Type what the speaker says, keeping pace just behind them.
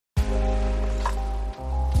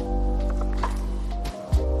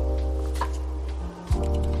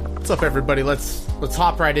What's up, everybody? Let's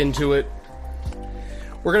hop right into it.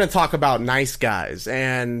 We're going to talk about nice guys,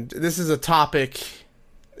 and this is a topic.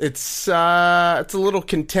 It's a little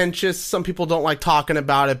contentious. Some people don't like talking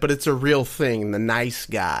about it, but it's a real thing. The nice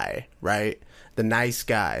guy, right? The nice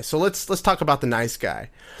guy. So let's talk about the nice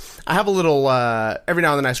guy. I have a little every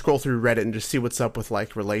now and then I scroll through Reddit and just see what's up with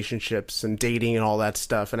like relationships and dating and all that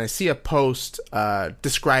stuff, and I see a post a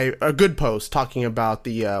good post talking about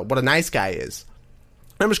the what a nice guy is.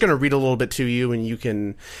 I'm just going to read a little bit to you, and you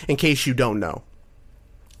can, in case you don't know.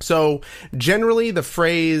 So, generally, the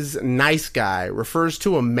phrase nice guy refers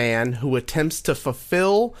to a man who attempts to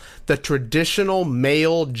fulfill the traditional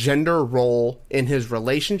male gender role in his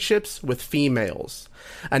relationships with females.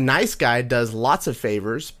 A nice guy does lots of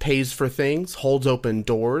favors, pays for things, holds open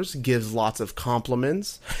doors, gives lots of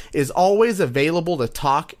compliments, is always available to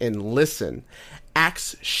talk and listen,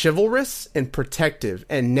 acts chivalrous and protective,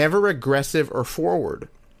 and never aggressive or forward.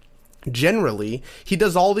 Generally, he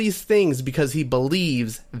does all these things because he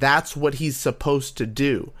believes that's what he's supposed to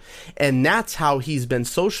do, and that's how he's been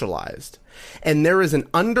socialized. And there is an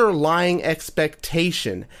underlying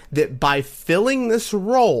expectation that by filling this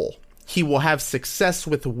role, he will have success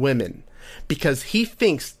with women, because he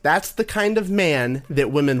thinks that's the kind of man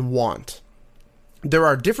that women want. There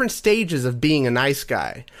are different stages of being a nice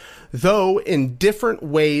guy, though in different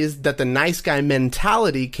ways that the nice guy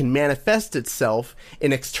mentality can manifest itself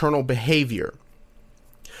in external behavior.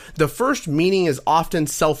 The first meaning is often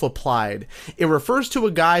self-applied. It refers to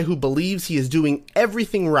a guy who believes he is doing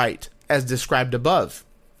everything right, as described above,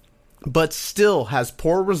 but still has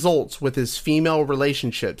poor results with his female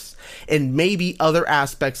relationships and maybe other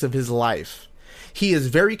aspects of his life. He is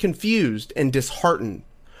very confused and disheartened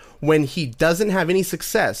when he doesn't have any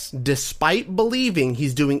success, despite believing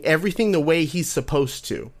he's doing everything the way he's supposed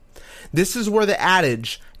to. This is where the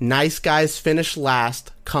adage, nice guys finish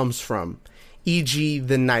last, comes from, e.g.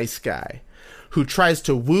 the nice guy, who tries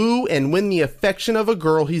to woo and win the affection of a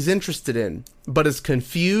girl he's interested in, but is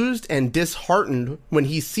confused and disheartened when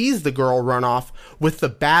he sees the girl run off with the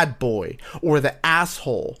bad boy, or the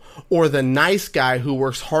asshole, or the nice guy who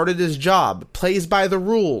works hard at his job, plays by the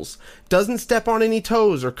rules, doesn't step on any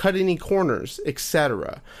toes or cut any corners,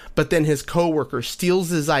 etc. But then his coworker steals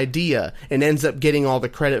his idea and ends up getting all the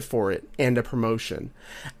credit for it and a promotion.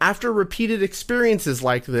 After repeated experiences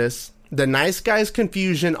like this, the nice guy's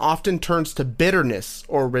confusion often turns to bitterness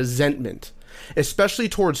or resentment, especially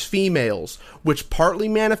towards females, which partly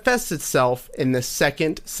manifests itself in the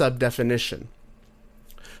second subdefinition.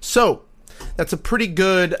 So, that's a pretty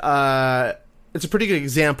good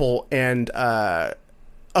example and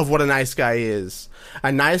of what a nice guy is.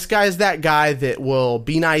 A nice guy is that guy that will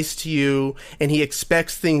be nice to you, and he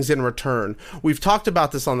expects things in return. We've talked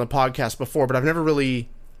about this on the podcast before, but I've never really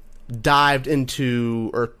dived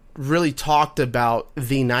into or really talked about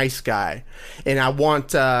the nice guy. And I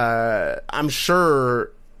want, I'm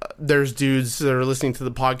sure there's dudes that are listening to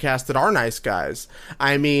the podcast that are nice guys.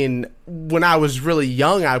 I mean, when I was really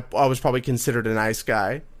young, I was probably considered a nice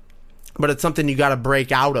guy, but it's something you got to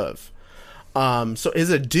break out of. So as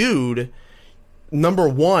a dude, number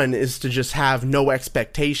one is to just have no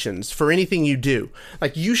expectations for anything you do.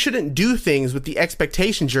 Like, you shouldn't do things with the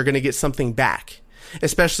expectations you're going to get something back,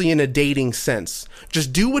 especially in a dating sense.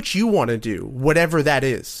 Just do what you want to do, whatever that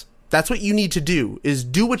is. That's what you need to do, is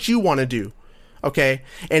do what you want to do. Okay?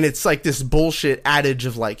 And it's like this bullshit adage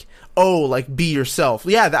of like, oh, like, be yourself.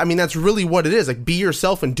 Yeah, I mean, that's really what it is. Like, be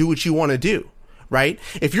yourself and do what you want to do. Right?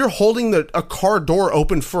 If you're holding a car door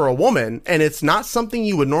open for a woman and it's not something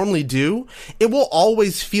you would normally do, it will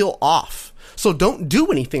always feel off. So don't do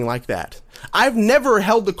anything like that. I've never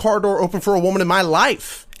held the car door open for a woman in my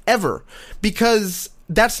life, ever, because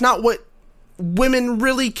that's not what women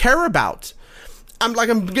really care about. I'm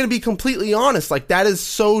going to be completely honest. Like, that is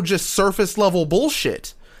so just surface level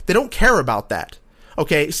bullshit. They don't care about that.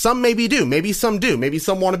 Okay. Some maybe do. Maybe some do. Maybe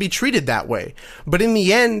some want to be treated that way. But in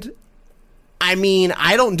the end, I mean,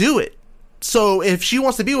 I don't do it. So if she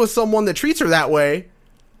wants to be with someone that treats her that way,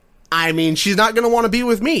 I mean, she's not going to want to be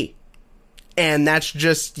with me. And that's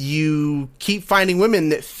just, you keep finding women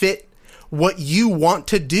that fit what you want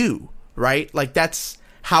to do, right? Like, that's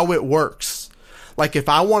how it works. Like, if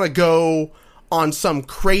I want to go on some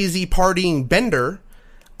crazy partying bender,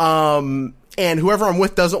 and whoever I'm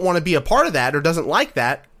with doesn't want to be a part of that or doesn't like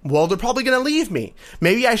that, well, they're probably going to leave me.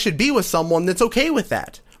 Maybe I should be with someone that's okay with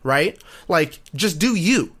that. Right? Like, just do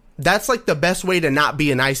you. That's like the best way to not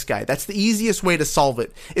be a nice guy. That's the easiest way to solve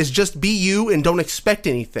it, is just be you and don't expect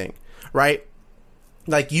anything. Right?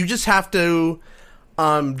 Like, you just have to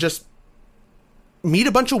just meet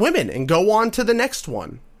a bunch of women and go on to the next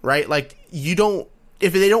one. Right? Like, you don't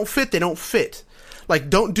if they don't fit, they don't fit. Like,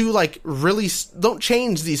 don't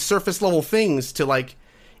change these surface level things to like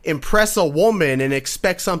impress a woman and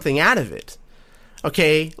expect something out of it.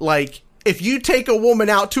 Okay? Like, if you take a woman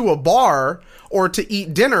out to a bar or to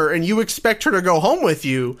eat dinner and you expect her to go home with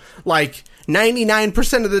you, like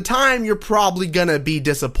 99% of the time, you're probably gonna be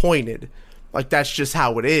disappointed. Like, that's just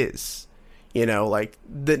how it is. You know, like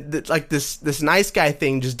this nice guy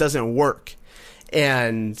thing just doesn't work.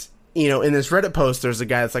 And, you know, in this Reddit post, there's a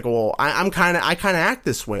guy that's like, well, I kind of act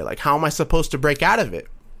this way. Like, how am I supposed to break out of it?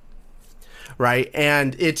 Right.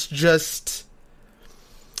 And it's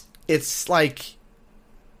like,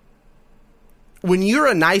 when you're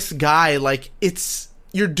a nice guy, like,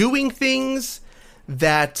 you're doing things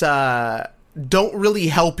that, don't really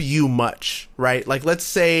help you much, right? Like, let's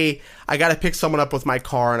say I gotta pick someone up with my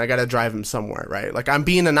car and I gotta drive them somewhere, right? Like, I'm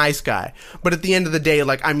being a nice guy, but at the end of the day,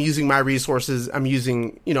 like, I'm using my resources, I'm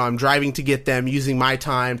driving to get them, using my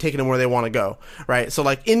time, taking them where they want to go, right? So,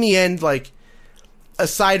 like, in the end, like,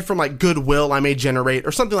 aside from, like, goodwill I may generate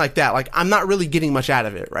or something like that, like, I'm not really getting much out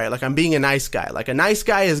of it, right? Like, I'm being a nice guy. Like, a nice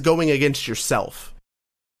guy is going against yourself.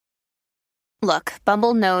 Look,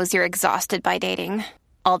 Bumble knows you're exhausted by dating.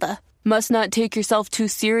 All the must not take yourself too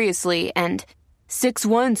seriously, and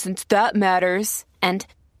 6'1" since that matters, and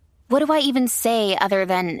what do I even say other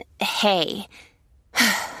than, hey?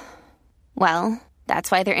 Well, that's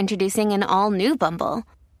why they're introducing an all-new Bumble,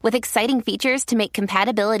 with exciting features to make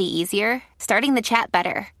compatibility easier, starting the chat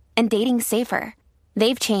better, and dating safer.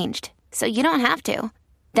 They've changed, so you don't have to.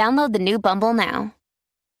 Download the new Bumble now.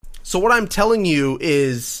 So what I'm telling you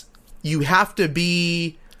is you have to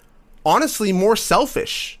be, honestly, more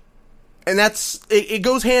selfish. And it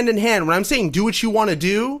goes hand in hand. When I'm saying do what you want to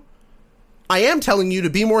do, I am telling you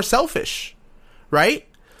to be more selfish, right?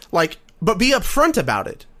 Like, but be upfront about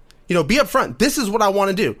it. You know, be upfront. This is what I want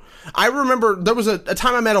to do. I remember there was a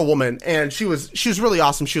time I met a woman, and she was really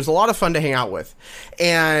awesome. She was a lot of fun to hang out with.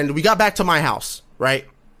 And we got back to my house, right?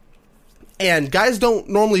 And guys don't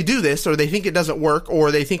normally do this, or they think it doesn't work,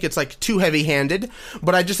 or they think it's like too heavy-handed.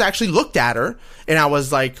 But I just actually looked at her, and I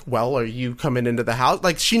was like, well, are you coming into the house?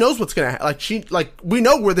 Like, she knows what's gonna, we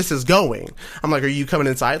know where this is going. I'm like, are you coming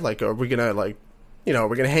inside? Like, are we gonna, like, you know,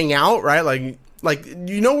 we're gonna hang out, right? Like,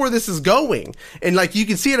 you know where this is going. And, like, you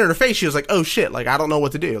can see it in her face. She was like, oh, shit. Like, I don't know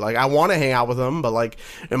what to do. Like, I want to hang out with him, but, like,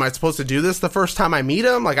 am I supposed to do this the first time I meet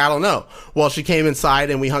him? Like, I don't know. Well, she came inside,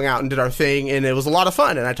 and we hung out and did our thing, and it was a lot of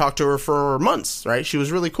fun. And I talked to her for months, right? She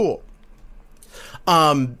was really cool.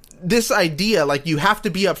 This idea, like, you have to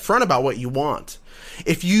be upfront about what you want.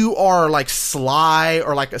 If you are, like, sly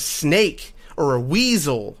or like a snake or a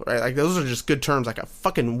weasel, right? Like, those are just good terms, like a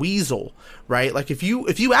fucking weasel, right? Like, if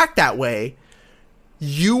you act that way,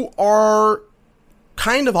 you are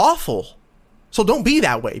kind of awful. So don't be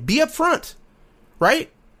that way. Be upfront, right?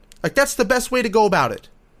 Like, that's the best way to go about it.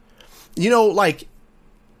 You know, like,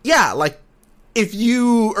 yeah, like, if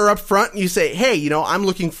you are upfront and you say, hey, you know, I'm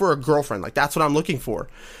looking for a girlfriend. Like, that's what I'm looking for.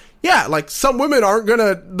 Yeah, like, some women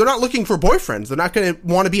they're not looking for boyfriends. They're not gonna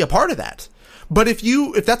want to be a part of that. But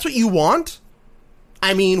if that's what you want,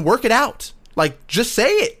 I mean, work it out. Like, just say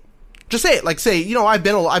it. Just say it. Like, say, you know, I've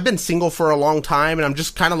been single for a long time, and I'm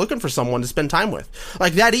just kind of looking for someone to spend time with.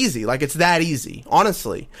 Like, that easy. Like, it's that easy,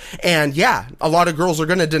 honestly. And yeah, a lot of girls are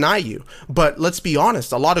going to deny you. But let's be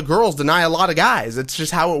honest, a lot of girls deny a lot of guys. It's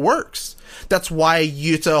just how it works. That's why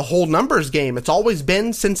it's a whole numbers game. It's always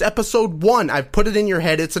been since episode 1. I've put it in your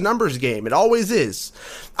head. It's a numbers game. It always is.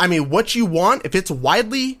 I mean, what you want, if it's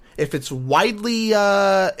widely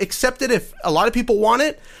accepted, if a lot of people want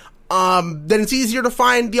it, then it's easier to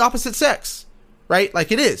find the opposite sex, right?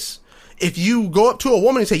 Like, it is. If you go up to a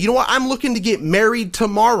woman and say, you know what, I'm looking to get married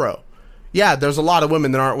tomorrow. Yeah, there's a lot of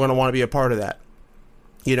women that aren't going to want to be a part of that.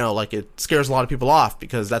 You know, like, it scares a lot of people off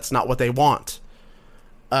because that's not what they want.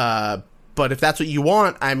 But if that's what you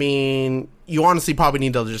want, I mean, you honestly probably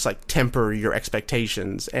need to just, like, temper your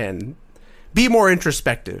expectations and be more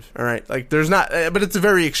introspective, all right? Like, there's not, but it's a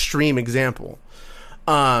very extreme example.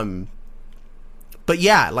 But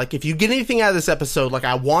yeah, like, if you get anything out of this episode, like,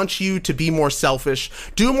 I want you to be more selfish,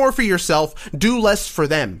 do more for yourself, do less for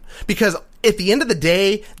them. Because at the end of the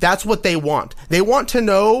day, that's what they want. They want to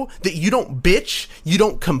know that you don't bitch, you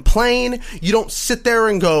don't complain, you don't sit there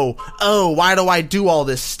and go, oh, why do I do all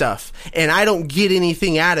this stuff? And I don't get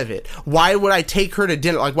anything out of it. Why would I take her to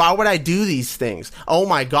dinner? Like, why would I do these things? Oh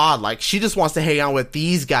my God, like, she just wants to hang out with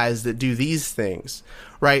these guys that do these things,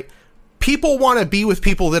 right? People want to be with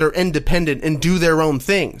people that are independent and do their own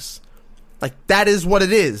things. Like, that is what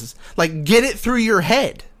it is. Like, get it through your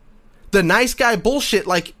head. The nice guy bullshit,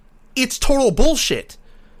 like, it's total bullshit.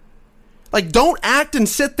 Like, don't act and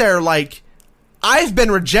sit there like I've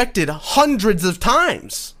been rejected hundreds of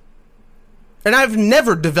times. And I've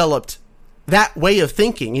never developed that way of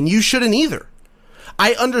thinking, and you shouldn't either.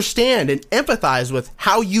 I understand and empathize with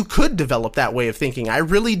how you could develop that way of thinking. I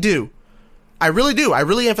really do. I really do. I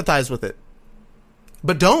really empathize with it.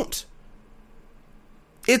 But don't.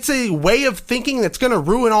 It's a way of thinking that's going to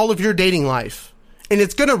ruin all of your dating life. And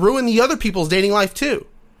it's going to ruin the other people's dating life too.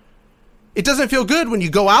 It doesn't feel good when you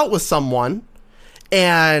go out with someone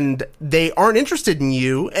and they aren't interested in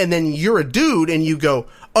you, and then you're a dude and you go,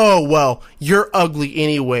 oh, well, you're ugly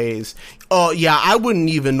anyways. Oh, yeah, I wouldn't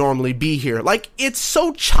even normally be here. Like, it's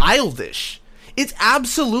so childish. It's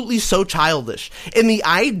absolutely so childish. And the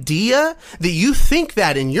idea that you think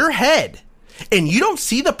that in your head and you don't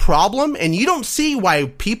see the problem and you don't see why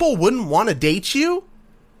people wouldn't want to date you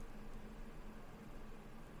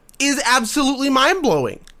is absolutely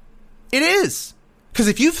mind-blowing. It is. Because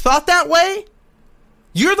if you've thought that way,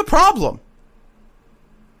 you're the problem.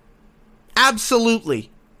 Absolutely.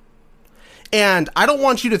 And I don't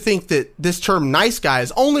want you to think that this term nice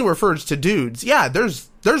guys only refers to dudes. Yeah, there's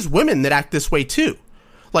women that act this way too.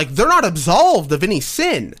 Like, they're not absolved of any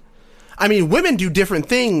sin. I mean, women do different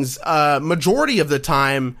things. Majority of the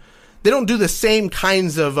time, they don't do the same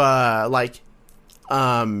kinds of like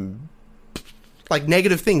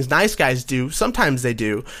negative things nice guys do. Sometimes they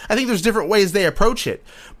do. I think there's different ways they approach it.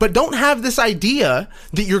 But don't have this idea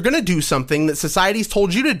that you're going to do something that society's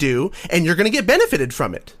told you to do and you're going to get benefited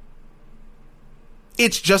from it.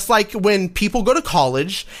 It's just like when people go to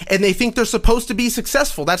college and they think they're supposed to be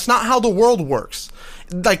successful. That's not how the world works.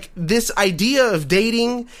 Like, this idea of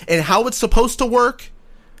dating and how it's supposed to work,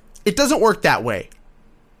 it doesn't work that way.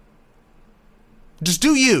 Just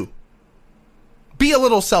do you. Be a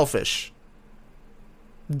little selfish.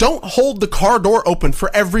 Don't hold the car door open for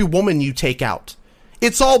every woman you take out.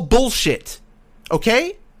 It's all bullshit.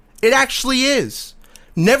 Okay? It actually is.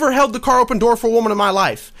 Never held the car open door for a woman in my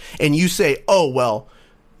life. And you say, oh, well,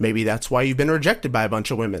 maybe that's why you've been rejected by a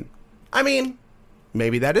bunch of women. I mean,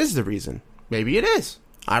 maybe that is the reason. Maybe it is.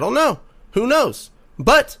 I don't know. Who knows?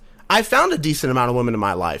 But I found a decent amount of women in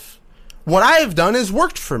my life. What I have done has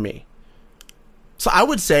worked for me. So I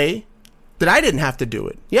would say that I didn't have to do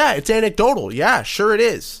it. Yeah, it's anecdotal. Yeah, sure it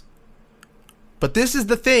is. But this is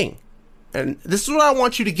the thing. And this is what I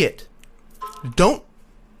want you to get. Don't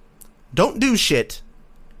do shit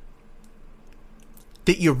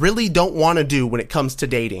that you really don't want to do when it comes to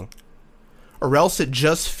dating, or else it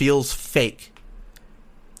just feels fake.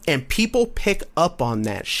 And people pick up on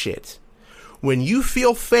that shit. When you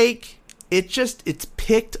feel fake, it's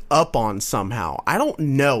picked up on somehow. I don't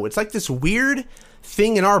know. It's like this weird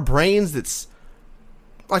thing in our brains that's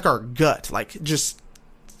like our gut, like just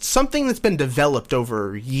something that's been developed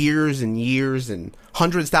over years and years and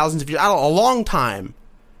hundreds, thousands of years, a long time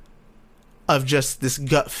of just this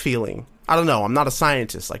gut feeling. I don't know. I'm not a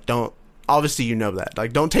scientist. Like, obviously you know that.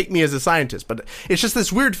 Like, don't take me as a scientist, but it's just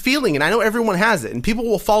this weird feeling, and I know everyone has it, and people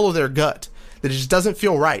will follow their gut that it just doesn't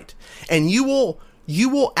feel right. And you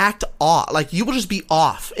will act off, like you will just be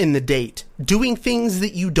off in the date, doing things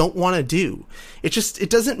that you don't want to do. It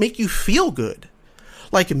doesn't make you feel good.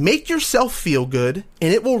 Like, make yourself feel good,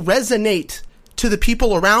 and it will resonate to the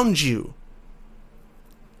people around you.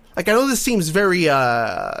 Like, I know this seems very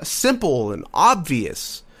simple and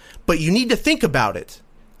obvious, but you need to think about it.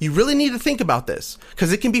 You really need to think about this,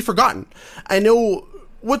 because it can be forgotten. I know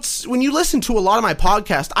when you listen to a lot of my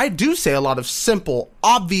podcast, I do say a lot of simple,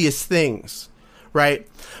 obvious things, right?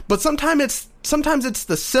 But sometimes it's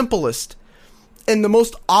the simplest and the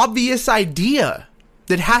most obvious idea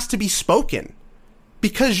that has to be spoken,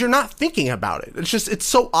 because you're not thinking about it. It's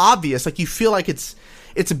so obvious, like you feel like it's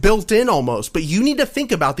built in almost, but you need to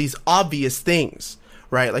think about these obvious things,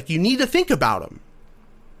 right? Like, you need to think about them.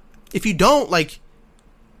 If you don't, like,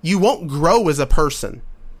 you won't grow as a person.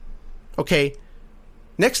 Okay?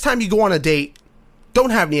 Next time you go on a date,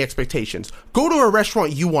 don't have any expectations. Go to a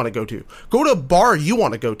restaurant you want to go to. Go to a bar you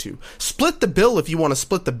want to go to. Split the bill if you want to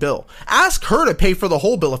split the bill. Ask her to pay for the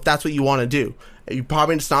whole bill if that's what you want to do. It's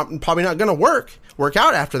probably not going to work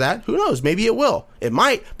out after that. Who knows? Maybe it will. It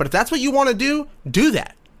might. But if that's what you want to do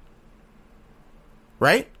that.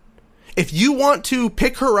 Right? If you want to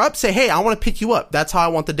pick her up, say, hey, I want to pick you up. That's how I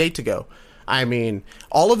want the date to go. I mean,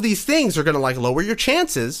 all of these things are going to, like, lower your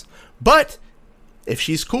chances. But if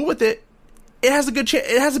she's cool with it, it has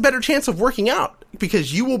a better chance of working out,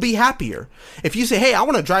 because you will be happier. If you say, hey, I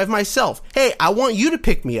want to drive myself. Hey, I want you to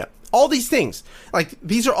pick me up. All these things. Like,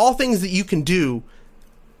 these are all things that you can do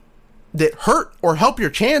that hurt or help your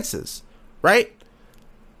chances, right?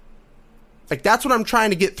 Like, that's what I'm trying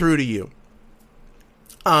to get through to you.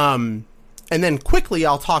 And then quickly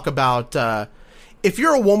I'll talk about, if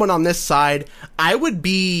you're a woman on this side, I would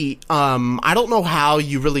be, I don't know how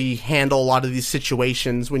you really handle a lot of these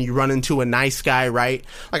situations when you run into a nice guy, right?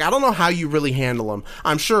 Like, I don't know how you really handle them.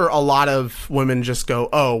 I'm sure a lot of women just go,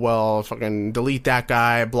 oh, well, fucking delete that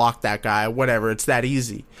guy, block that guy, whatever. It's that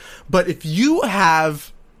easy. But if you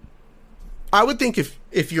have, I would think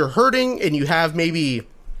if you're hurting and you have maybe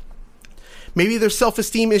there's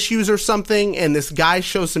self-esteem issues or something, and this guy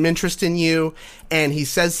shows some interest in you, and he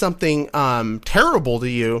says something terrible to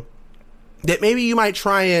you, that maybe you might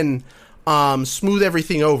try and smooth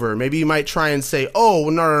everything over. Maybe you might try and say, "Oh,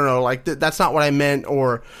 no, like that's not what I meant,"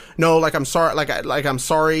 or "No, like I'm sorry, like I'm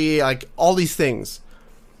sorry," like all these things.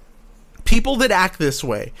 People that act this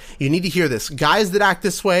way, you need to hear this. Guys that act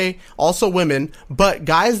this way, also women, but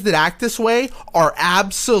guys that act this way are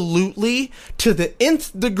absolutely, to the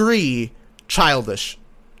nth degree, childish.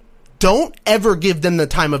 Don't ever give them the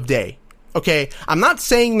time of day. Okay? I'm not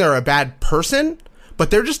saying they're a bad person,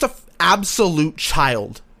 but they're just an absolute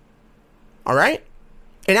child. All right?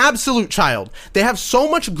 An absolute child. They have so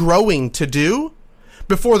much growing to do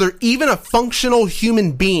before they're even a functional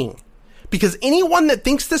human being. Because anyone that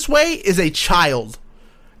thinks this way is a child.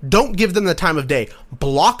 Don't give them the time of day.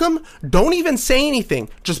 Block them. Don't even say anything.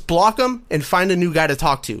 Just block them and find a new guy to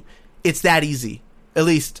talk to. It's that easy. At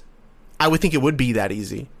least I would think it would be that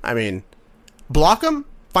easy. I mean, block them,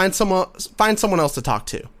 find someone else to talk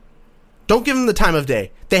to. Don't give them the time of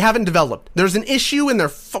day. They haven't developed. There's an issue in their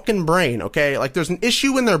fucking brain, okay? Like, there's an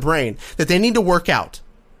issue in their brain that they need to work out.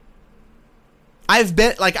 I've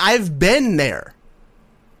been there.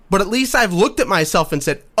 But at least I've looked at myself and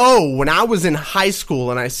said, oh, when I was in high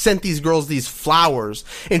school and I sent these girls these flowers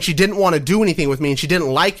and she didn't want to do anything with me and she didn't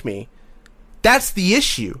like me, that's the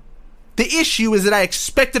issue. The issue is that I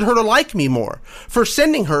expected her to like me more for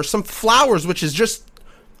sending her some flowers, which is just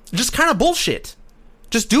kind of bullshit.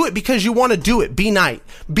 Just do it because you want to do it. Be nice.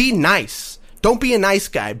 Be nice. Don't be a nice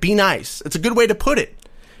guy. Be nice. It's a good way to put it.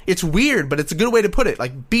 It's weird, but it's a good way to put it.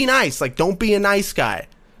 Like, be nice. Like, don't be a nice guy.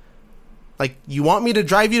 Like, you want me to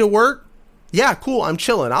drive you to work? Yeah, cool. I'm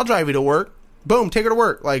chilling. I'll drive you to work. Boom, take her to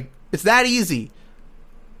work. Like, it's that easy.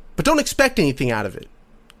 But don't expect anything out of it.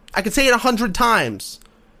 I could say it 100 times.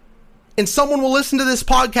 And someone will listen to this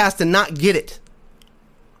podcast and not get it.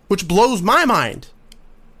 Which blows my mind.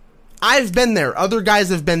 I've been there. Other guys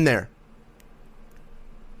have been there.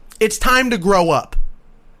 It's time to grow up.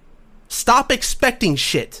 Stop expecting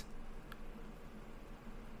shit.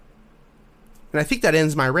 And I think that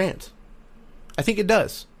ends my rant. I think it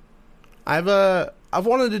does. I've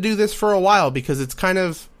wanted to do this for a while because it's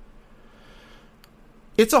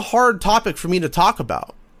a hard topic for me to talk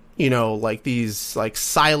about. You know, like these like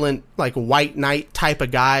silent, like white knight type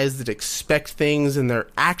of guys that expect things and they're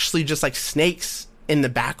actually just like snakes in the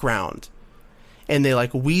background. And they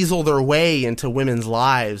like weasel their way into women's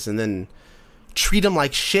lives and then treat them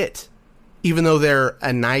like shit, even though they're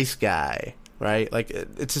a nice guy, right? Like,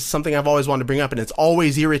 it's just something I've always wanted to bring up and it's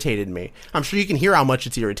always irritated me. I'm sure you can hear how much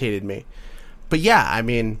it's irritated me. But yeah, I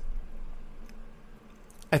mean,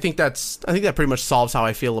 I think that pretty much solves how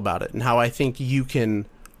I feel about it and how I think you can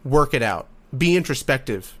work it out. Be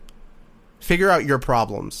introspective. Figure out your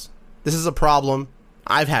problems. This is a problem.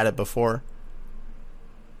 I've had it before.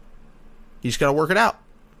 You just gotta work it out.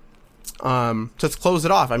 So let's close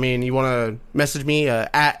it off. I mean, you want to message me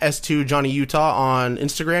at S2JohnnyUtah on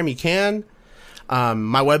Instagram, you can.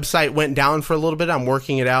 My website went down for a little bit. I'm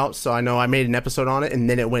working it out, so I know I made an episode on it and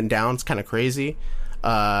then it went down. It's kind of crazy.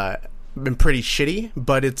 Been pretty shitty,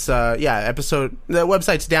 but it's the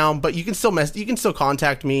website's down, but you can still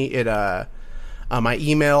contact me at my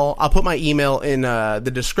email. I'll put my email in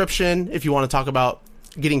the description if you want to talk about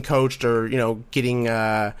getting coached or, you know, getting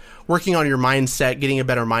working on your mindset, getting a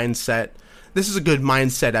better mindset. This is a good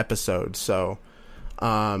mindset episode, so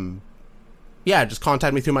just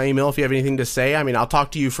contact me through my email if you have anything to say. I mean, I'll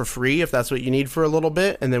talk to you for free if that's what you need for a little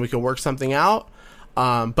bit, and then we can work something out.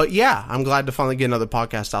 But yeah, I'm glad to finally get another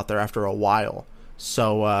podcast out there after a while.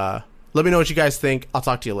 So let me know what you guys think. I'll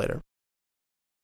talk to you later.